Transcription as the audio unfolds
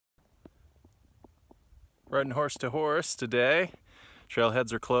Riding horse to horse today.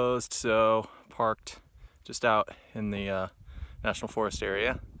 Trailheads are closed, so parked just out in the National Forest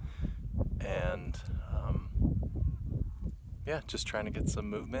area. And yeah, just trying to get some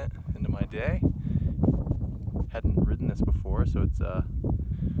movement into my day. Hadn't ridden this before, so it's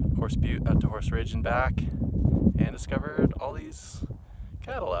Horse Butte out to Horse Ridge and back, and discovered all these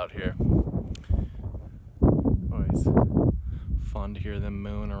cattle out here. Always fun to hear them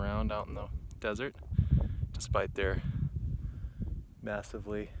mooing around out in the desert, despite their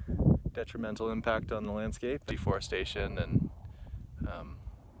massively detrimental impact on the landscape, deforestation, and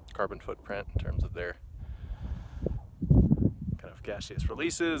carbon footprint in terms of their kind of gaseous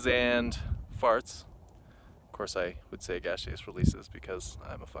releases and farts. Of course, I would say gaseous releases because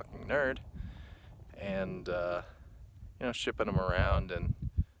I'm a fucking nerd, and you know, shipping them around and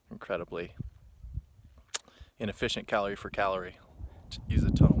incredibly inefficient calorie for calorie. Use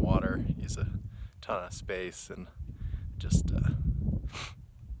a ton of water, use a ton of space, and just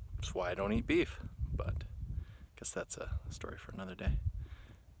that's why I don't eat beef. But I guess that's a story for another day.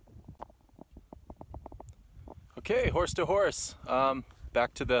 Okay, horse to horse.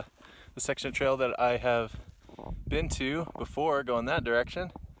 Back to the section of trail that I have been to before, going that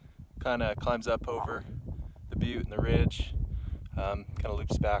direction. Kind of climbs up over the butte and the ridge, kind of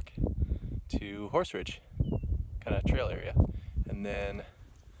loops back to Horse Ridge kind of trail area. And then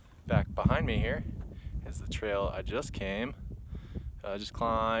back behind me here is the trail I just came. I just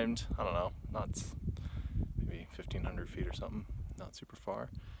climbed, I don't know, maybe 1,500 feet or something, not super far.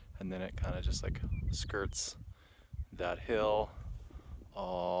 And then it kind of just like skirts that hill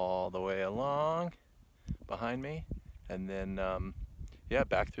all the way along behind me. And then, yeah,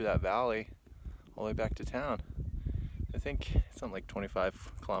 back through that valley all the way back to town. I think it's something like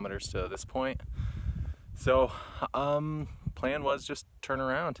 25 kilometers to this point. So, plan was just turn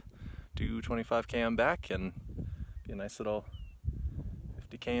around, do 25 km back, and be a nice little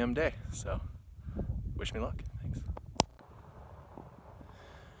 50 km day. So, wish me luck. Thanks.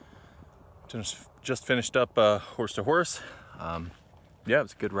 Just finished up horse to horse. Yeah, it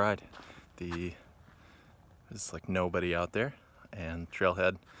was a good ride. There's like nobody out there, and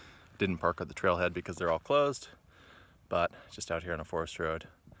trailhead, didn't park at the trailhead because they're all closed, but just out here on a forest road,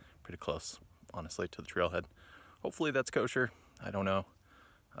 pretty close, honestly, to the trailhead. Hopefully that's kosher, I don't know,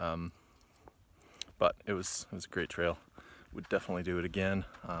 but it was a great trail. Would definitely do it again.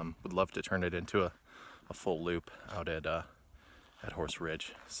 Would love to turn it into a full loop out at Horse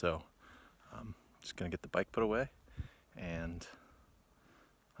Ridge. So just gonna get the bike put away, and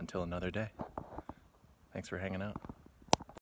until another day. Thanks for hanging out.